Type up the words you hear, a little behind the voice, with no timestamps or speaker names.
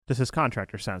This is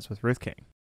Contractor Sense with Ruth King.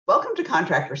 Welcome to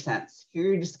Contractor Sense.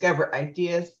 Here you discover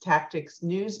ideas, tactics,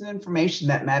 news, and information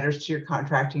that matters to your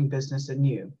contracting business and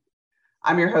you.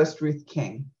 I'm your host, Ruth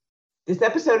King. This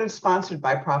episode is sponsored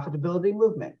by Profitability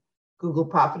Movement. Google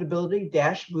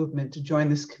Profitability-Movement to join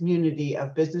this community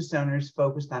of business owners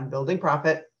focused on building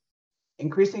profit,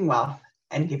 increasing wealth,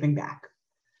 and giving back.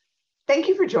 Thank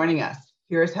you for joining us.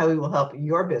 Here is how we will help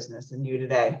your business and you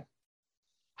today.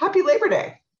 Happy Labor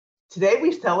Day. Today,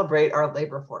 we celebrate our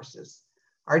labor forces,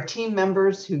 our team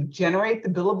members who generate the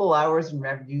billable hours and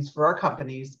revenues for our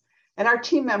companies, and our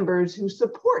team members who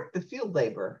support the field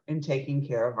labor in taking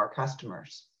care of our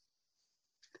customers.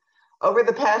 Over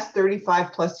the past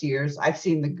 35 plus years, I've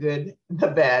seen the good, the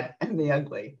bad, and the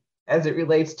ugly as it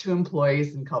relates to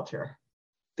employees and culture.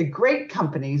 The great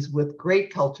companies with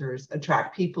great cultures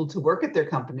attract people to work at their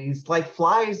companies like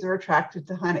flies are attracted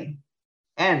to honey,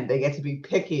 and they get to be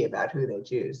picky about who they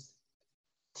choose.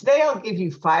 Today, I'll give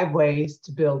you 5 ways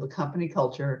to build a company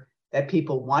culture that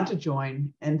people want to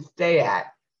join and stay at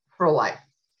for life.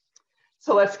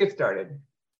 So let's get started.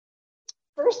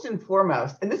 First and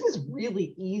foremost, and this is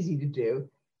really easy to do,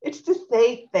 it's to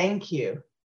say thank you.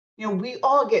 We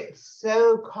all get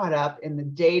so caught up in the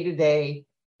day-to-day,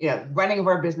 running of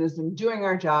our business and doing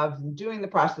our jobs and doing the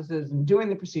processes and doing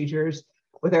the procedures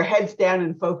with our heads down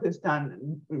and focused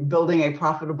on building a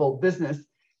profitable business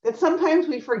that sometimes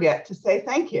we forget to say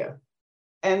thank you.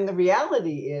 And the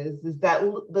reality is that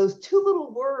those 2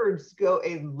 little words go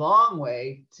a long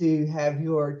way to have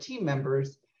your team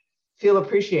members feel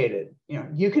appreciated.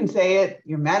 You can say it,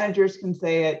 your managers can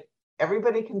say it,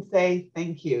 everybody can say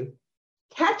thank you.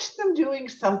 Catch them doing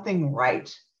something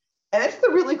right. And that's the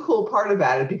really cool part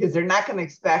about it, because they're not going to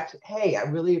expect, hey, I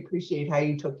really appreciate how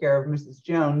you took care of Mrs.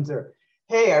 Jones, or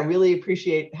hey, I really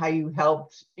appreciate how you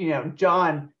helped,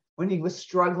 John when he was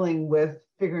struggling with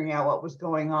figuring out what was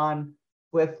going on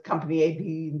with company A,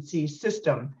 B, and C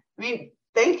system.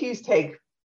 Thank yous take,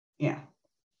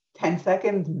 10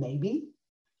 seconds maybe,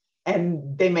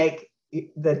 and they make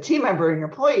the team member and your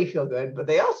employee feel good, but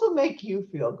they also make you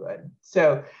feel good.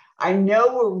 So I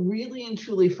know we're really and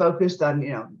truly focused on,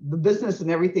 the business and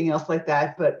everything else like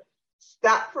that, but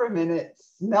stop for a minute,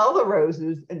 smell the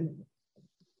roses, and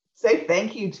say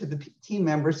thank you to the team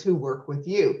members who work with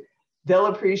you. They'll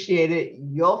appreciate it,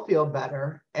 you'll feel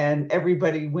better, and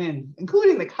everybody wins,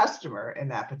 including the customer in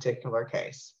that particular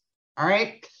case. All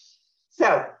right.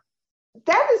 So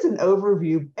that is an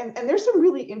overview. And there's some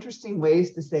really interesting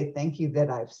ways to say thank you that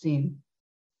I've seen.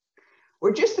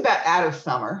 We're just about out of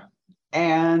summer,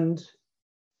 and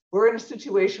we're in a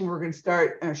situation where we're going to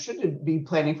start, or should be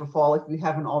planning for fall if you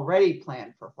haven't already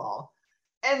planned for fall.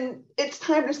 And it's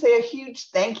time to say a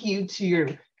huge thank you to your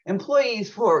employees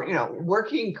for,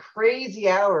 working crazy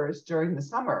hours during the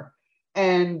summer.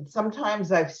 And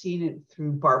sometimes I've seen it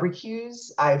through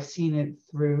barbecues. I've seen it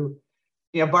through,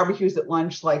 barbecues at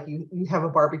lunch, like you have a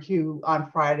barbecue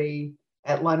on Friday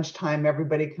at lunchtime,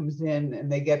 everybody comes in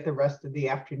and they get the rest of the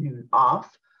afternoon off.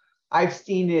 I've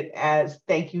seen it as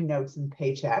thank you notes and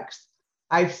paychecks.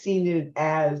 I've seen it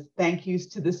as thank yous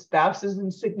to the spouses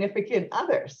and significant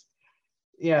others.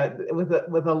 With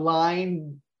a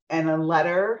line and a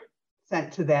letter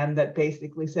sent to them that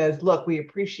basically says, look, we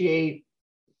appreciate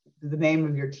the name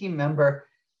of your team member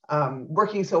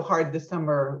working so hard this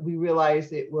summer. We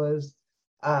realized it was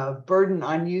a burden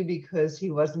on you because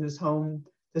he wasn't as home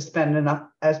to spend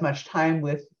as much time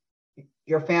with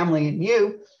your family and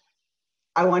you.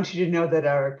 I want you to know that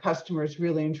our customers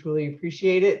really and truly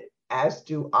appreciate it, as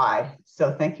do I.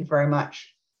 So thank you very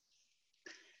much.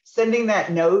 Sending that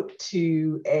note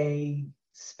to a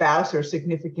spouse or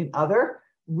significant other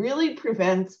really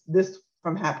prevents this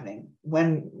from happening.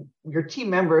 When your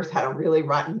team members had a really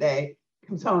rotten day,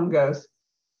 comes home and goes,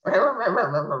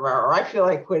 or I feel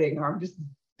like quitting, or I'm just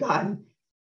done.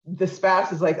 The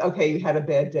spouse is like, okay, you had a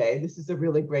bad day. This is a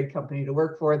really great company to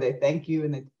work for. They thank you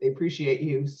and they appreciate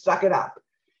you. Suck it up.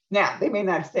 Now, they may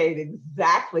not say it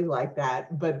exactly like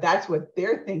that, but that's what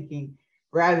they're thinking,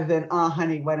 rather than, oh,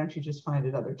 honey, why don't you just find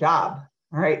another job?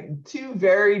 All right, 2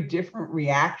 very different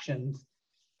reactions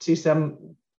to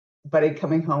somebody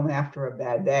coming home after a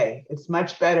bad day. It's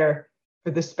much better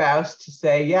for the spouse to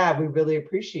say, yeah, we really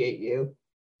appreciate you,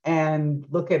 and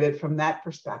look at it from that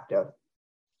perspective.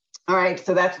 All right,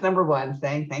 so that's number 1,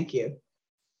 saying thank you.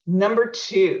 Number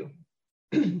 2,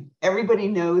 everybody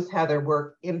knows how their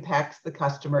work impacts the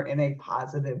customer in a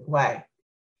positive way.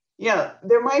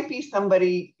 There might be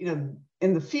somebody,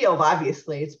 in the field,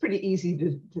 obviously, it's pretty easy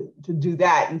to do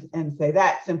that and say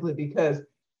that, simply because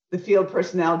the field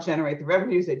personnel generate the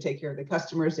revenues, they take care of the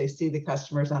customers, they see the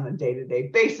customers on a day-to-day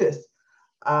basis.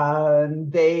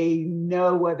 They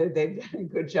know whether they've done a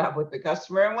good job with the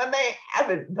customer and when they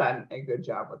haven't done a good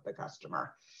job with the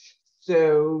customer.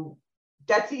 So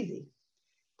that's easy.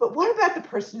 But what about the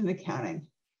person in accounting?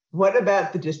 What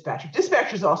about the dispatcher?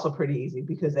 Dispatcher is also pretty easy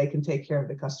because they can take care of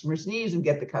the customer's needs and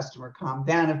get the customer calmed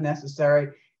down if necessary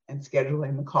and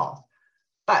scheduling the call.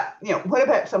 But what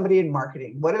about somebody in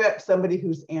marketing? What about somebody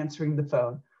who's answering the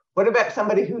phone? What about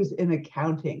somebody who's in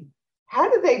accounting?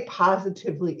 How do they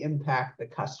positively impact the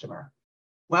customer?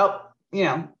 Well,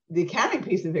 the accounting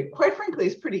piece of it, quite frankly,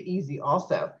 is pretty easy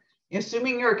also.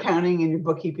 Assuming your accounting and your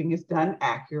bookkeeping is done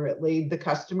accurately, the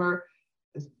customer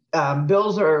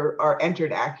bills are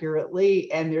entered accurately,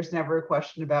 and there's never a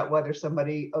question about whether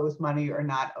somebody owes money or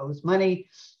not owes money.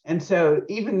 And so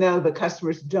even though the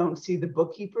customers don't see the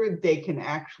bookkeeper, they can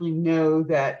actually know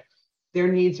that their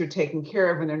needs are taken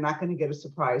care of and they're not going to get a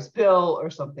surprise bill or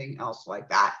something else like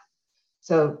that.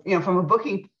 So, from a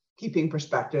bookkeeping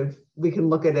perspective, we can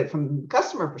look at it from the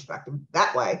customer perspective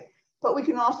that way, but we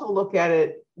can also look at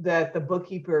it that the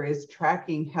bookkeeper is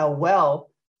tracking how well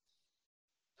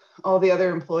all the other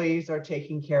employees are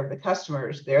taking care of the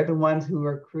customers. They're the ones who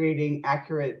are creating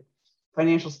accurate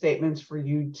financial statements for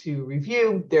you to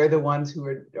review. They're the ones who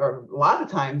are a lot of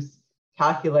times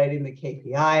calculating the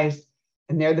KPIs,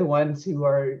 and they're the ones who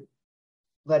are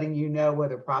letting you know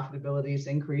whether profitability is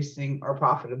increasing or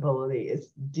profitability is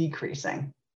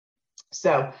decreasing.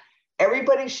 So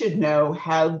everybody should know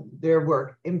how their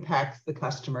work impacts the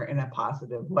customer in a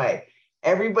positive way.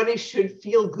 Everybody should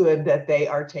feel good that they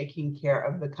are taking care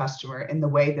of the customer in the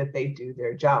way that they do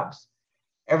their jobs.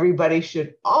 Everybody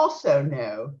should also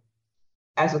know,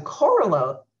 as a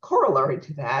corollary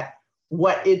to that,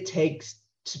 what it takes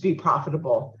to be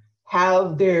profitable, how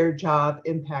their job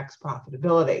impacts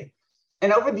profitability.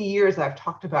 And over the years, I've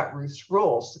talked about Ruth's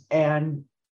rules, and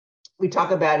we talk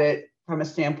about it from a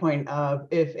standpoint of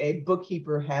if a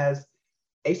bookkeeper has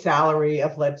a salary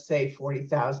of, let's say,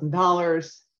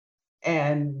 $40,000,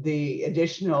 and the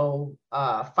additional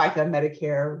FICA,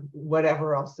 Medicare,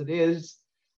 whatever else it is,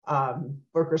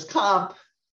 workers' comp,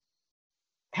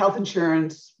 health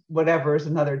insurance, whatever is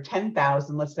another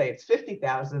 10,000, let's say it's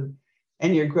 50,000,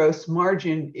 and your gross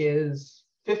margin is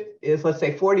let's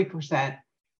say 40%,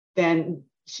 then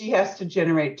she has to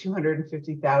generate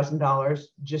 $250,000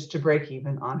 just to break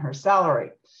even on her salary.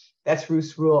 That's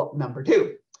Ruth's rule number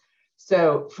 2.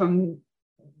 So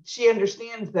she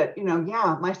understands that,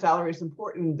 my salary is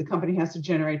important. The company has to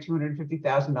generate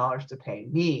 $250,000 to pay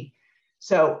me.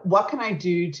 So what can I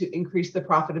do to increase the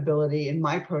profitability in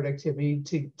my productivity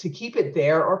to keep it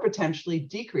there or potentially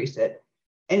decrease it?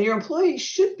 And your employees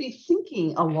should be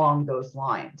thinking along those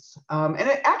lines. And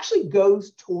it actually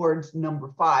goes towards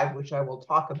number 5, which I will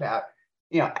talk about,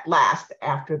 last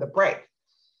after the break.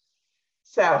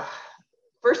 So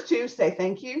first 2, say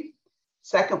thank you.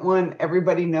 Second one,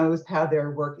 everybody knows how their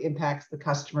work impacts the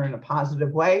customer in a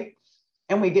positive way.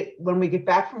 And when we get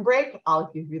back from break,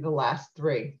 I'll give you the last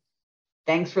 3.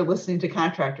 Thanks for listening to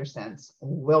Contractor Sense.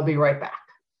 We'll be right back.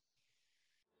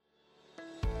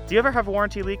 Do you ever have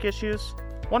warranty leak issues?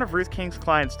 One of Ruth King's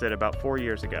clients did about 4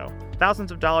 years ago.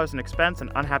 Thousands of dollars in expense and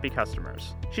unhappy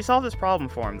customers. She solved this problem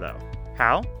for him though.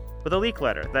 How? With a leak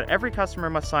letter that every customer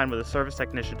must sign when a service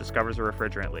technician discovers a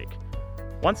refrigerant leak.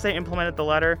 Once they implemented the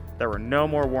letter, there were no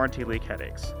more warranty leak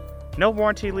headaches. No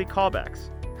warranty leak callbacks.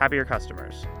 Happier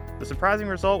customers. The surprising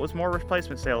result was more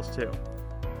replacement sales too.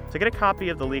 To get a copy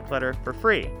of the leak letter for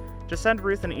free, just send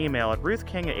Ruth an email at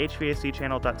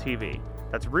ruthking@hvacchannel.tv.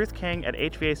 That's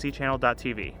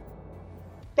ruthking@hvacchannel.tv.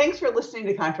 Thanks for listening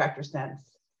to Contractor Sense.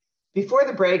 Before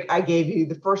the break, I gave you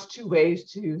the first 2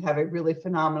 ways to have a really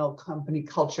phenomenal company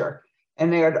culture.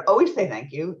 And they are to always say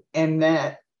thank you, and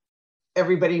that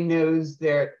everybody knows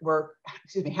their work,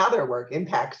 how their work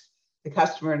impacts the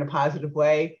customer in a positive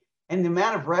way, and the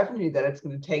amount of revenue that it's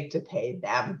going to take to pay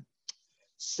them.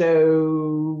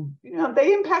 So,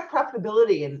 they impact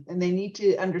profitability, and they need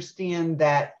to understand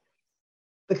that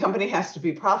the company has to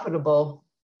be profitable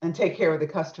and take care of the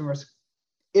customer's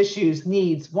issues,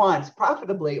 needs, wants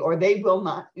profitably, or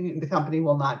the company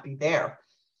will not be there.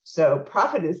 So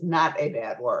profit is not a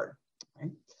bad word.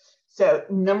 Right? So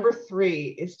number 3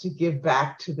 is to give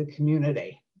back to the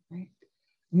community. Right?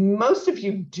 Most of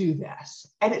you do this,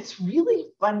 and it's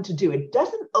really fun to do. It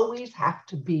doesn't always have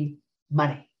to be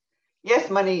money. Yes,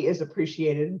 money is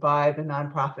appreciated by the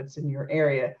nonprofits in your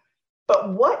area,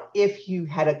 but what if you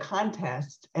had a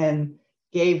contest and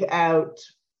gave out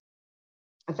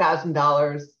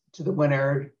 $1,000 to the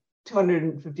winner,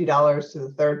 $250 to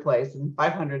the third place, and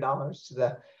 $500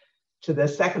 to the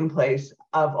second place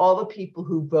of all the people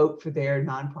who vote for their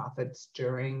nonprofits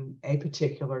during a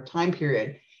particular time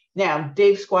period? Now,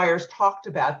 Dave Squires talked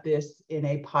about this in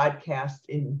a podcast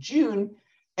in June,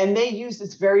 and they use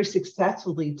this very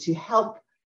successfully to help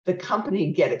the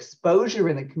company get exposure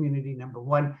in the community, number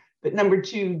one, but number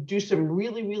two, do some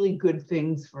really, really good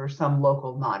things for some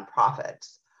local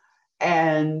nonprofits.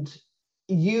 And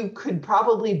you could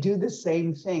probably do the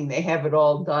same thing. They have it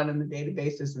all done in the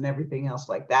databases and everything else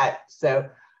like that. So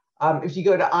if you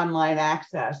go to Online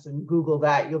Access and Google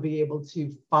that, you'll be able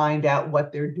to find out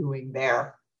what they're doing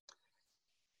there.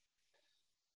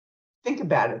 Think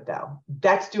about it though.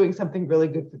 That's doing something really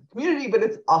good for the community, but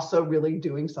it's also really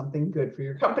doing something good for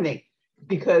your company,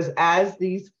 because as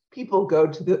these people go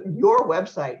to your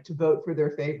website to vote for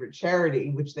their favorite charity,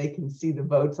 which they can see the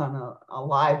votes on a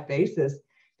live basis,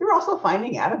 they're also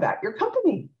finding out about your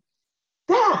company.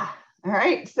 Yeah. All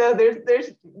right. So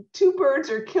there's two birds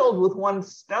are killed with one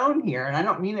stone here. And I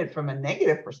don't mean it from a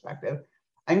negative perspective.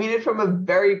 I mean it from a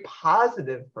very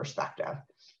positive perspective.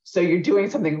 So you're doing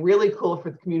something really cool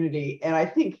for the community. And I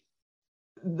think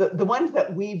the ones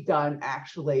that we've done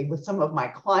actually with some of my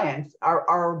clients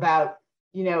are about,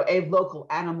 a local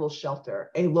animal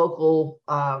shelter, a local,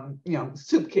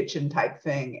 soup kitchen type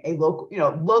thing, a local,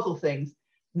 local things,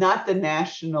 not the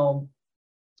national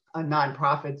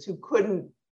nonprofits who couldn't,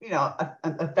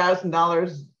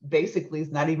 $1,000 basically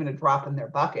is not even a drop in their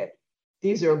bucket.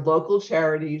 These are local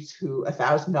charities who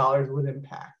 $1,000 would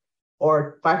impact,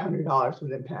 or $500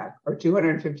 would impact, or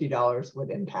 $250 would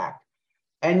impact.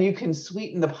 And you can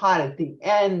sweeten the pot at the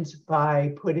end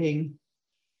by putting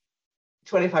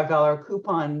 $25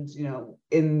 coupons,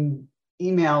 in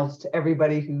emails to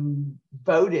everybody who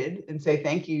voted and say,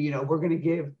 thank you, we're going to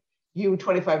give you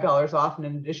 $25 off and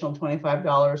an additional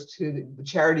 $25 to the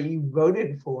charity you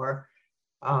voted for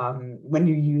when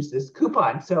you use this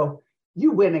coupon. So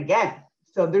you win again.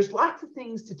 So there's lots of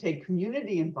things to take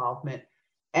community involvement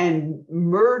and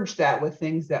merge that with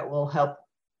things that will help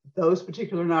those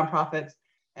particular nonprofits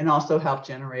and also help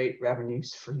generate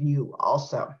revenues for you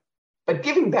also. But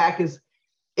giving back is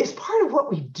part of what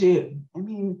we do. I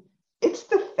mean, it's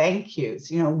the thank yous.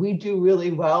 We do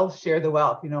really well, share the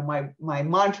wealth. My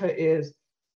mantra is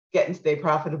get and stay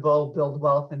profitable, build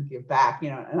wealth, and give back.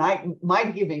 And my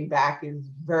giving back is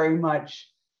very much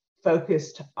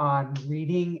focused on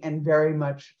reading and very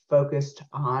much focused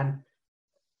on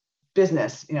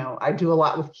business. I do a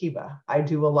lot with Kiva. I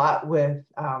do a lot with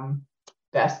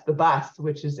Best the Bus,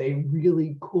 which is a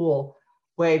really cool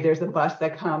way. There's a bus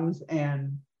that comes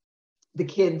and the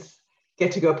kids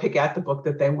get to go pick out the book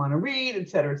that they want to read, et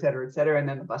cetera, et cetera, et cetera. And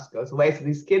then the bus goes away. So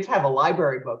these kids have a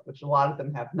library book, which a lot of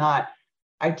them have not.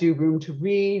 I do room to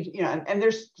read, and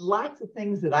there's lots of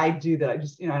things that I do that I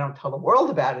just, I don't tell the world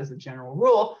about as a general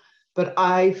rule, but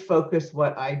I focus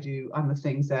what I do on the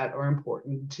things that are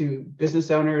important to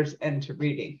business owners and to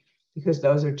reading, because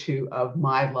those are two of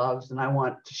my loves. And I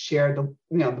want to share the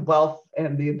wealth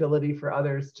and the ability for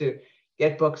others to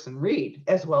get books and read,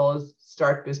 as well as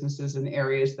start businesses in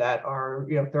areas that are,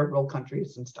 third world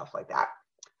countries and stuff like that.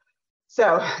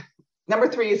 So number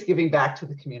 3 is giving back to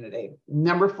the community.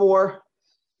 Number 4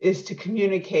 is to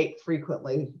communicate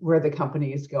frequently where the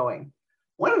company is going.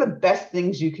 One of the best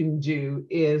things you can do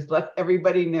is let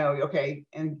everybody know, okay,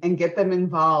 and get them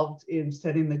involved in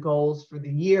setting the goals for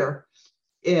the year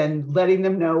and letting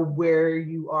them know where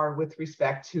you are with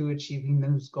respect to achieving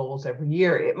those goals every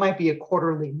year. It might be a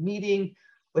quarterly meeting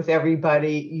with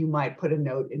everybody. You might put a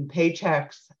note in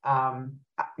paychecks,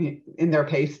 in their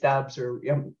pay stubs, or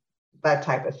that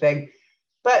type of thing.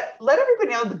 But let everybody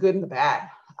know the good and the bad.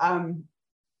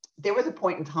 There was a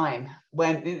point in time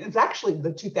when it's actually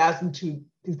the 2002,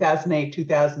 2008,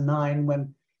 2009,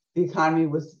 when the economy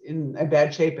was in a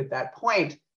bad shape at that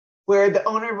point, where the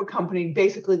owner of a company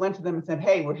basically went to them and said,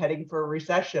 hey, we're heading for a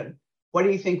recession. What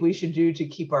do you think we should do to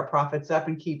keep our profits up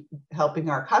and keep helping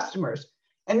our customers?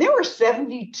 And there were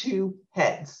 72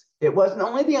 heads. It wasn't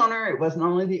only the owner, it wasn't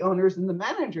only the owners and the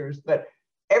managers, but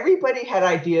everybody had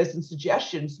ideas and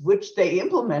suggestions, which they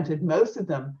implemented, most of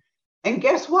them. And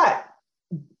guess what?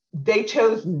 They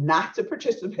chose not to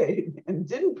participate and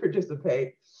didn't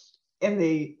participate in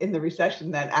the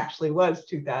recession that actually was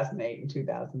 2008 and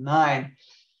 2009.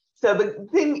 So the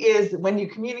thing is, when you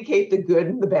communicate the good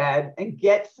and the bad and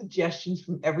get suggestions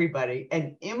from everybody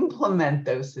and implement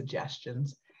those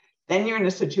suggestions, then you're in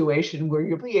a situation where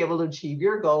you'll be able to achieve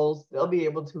your goals, they'll be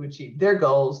able to achieve their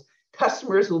goals,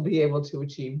 customers will be able to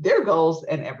achieve their goals,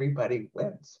 and everybody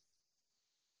wins.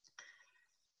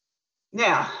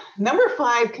 Now, number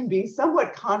 5 can be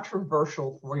somewhat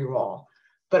controversial for you all,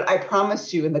 but I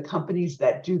promise you, in the companies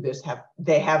that do this,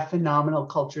 they have phenomenal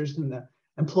cultures and the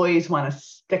employees want to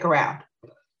stick around.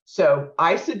 So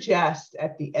I suggest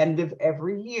at the end of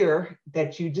every year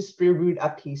that you distribute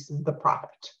a piece of the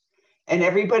profit. And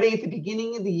everybody at the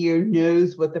beginning of the year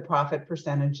knows what the profit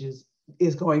percentage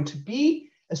is going to be,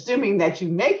 assuming that you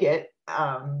make it.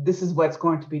 This is what's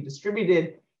going to be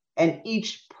distributed. And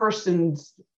each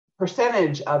person's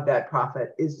percentage of that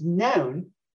profit is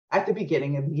known at the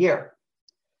beginning of the year.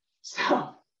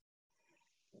 So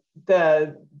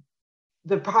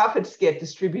the profits get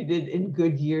distributed in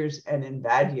good years and in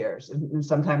bad years. And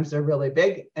sometimes they're really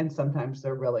big and sometimes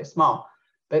they're really small.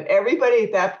 But everybody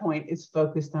at that point is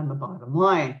focused on the bottom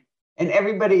line. And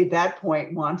everybody at that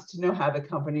point wants to know how the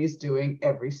company is doing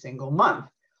every single month.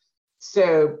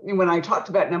 So when I talked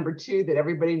about number 2, that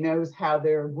everybody knows how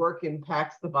their work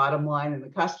impacts the bottom line and the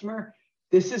customer,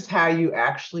 this is how you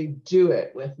actually do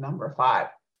it with number 5.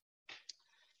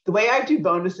 The way I do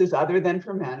bonuses, other than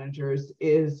for managers,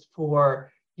 is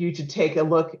for you to take a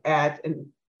look at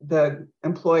the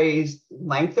employee's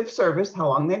length of service, how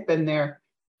long they've been there,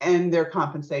 and their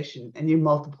compensation, and you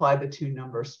multiply the 2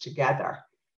 numbers together.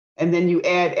 And then you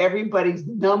add everybody's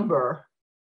number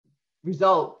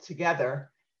result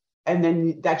together, and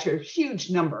then that's your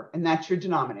huge number, and that's your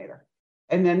denominator.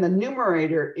 And then the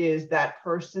numerator is that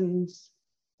person's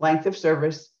length of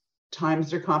service times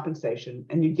their compensation,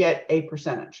 and you get a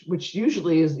percentage, which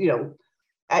usually is,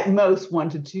 at most 1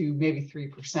 to 2, maybe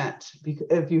 3%,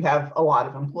 if you have a lot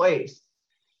of employees.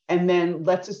 And then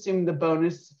let's assume the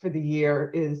bonus for the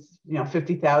year is,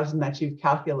 $50,000 that you've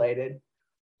calculated.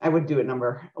 I would do a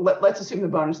number. Let's assume the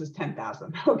bonus is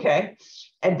 $10,000, okay?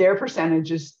 And their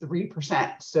percentage is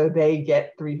 3%, so they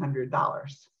get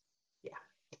 $300.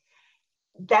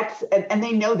 And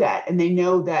they know that, and they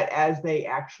know that as they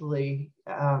actually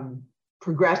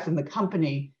progress in the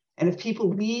company, and if people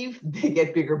leave, they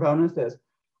get bigger bonuses.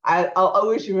 I'll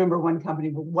always remember one company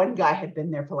where one guy had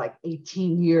been there for like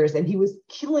 18 years, and he was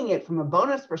killing it from a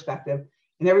bonus perspective,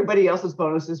 and everybody else's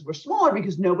bonuses were smaller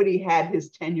because nobody had his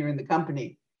tenure in the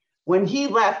company. When he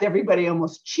left, everybody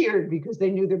almost cheered because they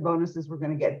knew their bonuses were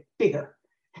going to get bigger.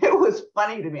 It was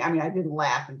funny to me. I mean, I didn't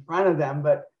laugh in front of them,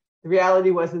 but the reality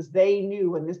was they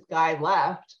knew when this guy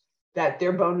left that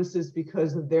their bonuses,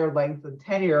 because of their length and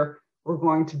tenure, were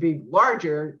going to be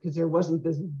larger because there wasn't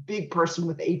this big person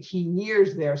with 18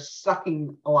 years there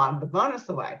sucking a lot of the bonus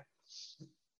away.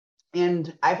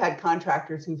 And I've had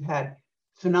contractors who've had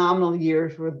phenomenal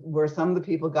years where some of the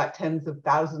people got tens of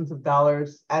thousands of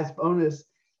dollars as bonus,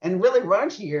 and really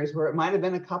raunchy years where it might have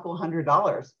been a couple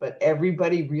 $100, but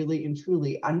everybody really and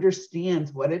truly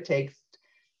understands what it takes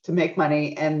to make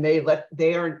money, and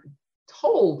they are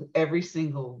told every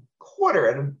single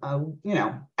quarter,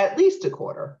 at least a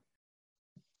quarter,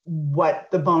 what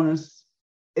the bonus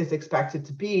is expected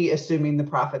to be, assuming the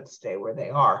profits stay where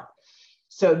they are.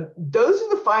 So those are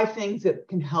the 5 things that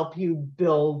can help you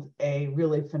build a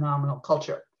really phenomenal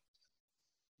culture.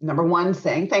 Number 1,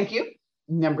 saying thank you.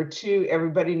 Number 2,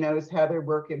 everybody knows how their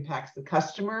work impacts the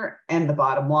customer and the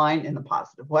bottom line in a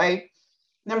positive way.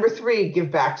 Number 3, give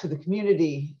back to the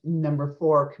community. Number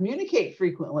 4, communicate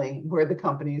frequently where the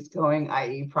company is going,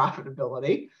 i.e.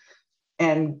 profitability,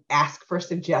 and ask for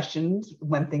suggestions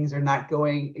when things are not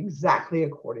going exactly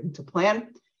according to plan.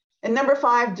 And number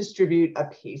 5, distribute a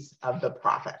piece of the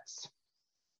profits.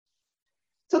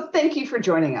 So thank you for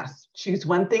joining us. Choose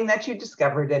one thing that you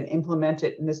discovered and implement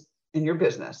it in your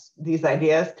business. These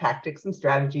ideas, tactics, and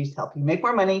strategies help you make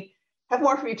more money, have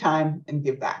more free time, and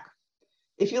give back.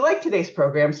 If you like today's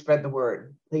program, spread the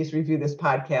word. Please review this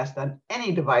podcast on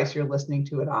any device you're listening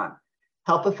to it on.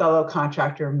 Help a fellow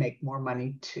contractor make more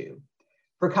money too.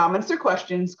 For comments or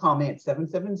questions, call me at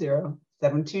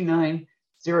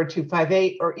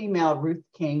 770-729-0258 or email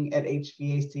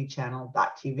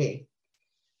ruthking@hvacchannel.tv.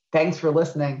 Thanks for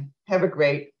listening. Have a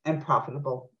great and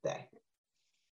profitable day.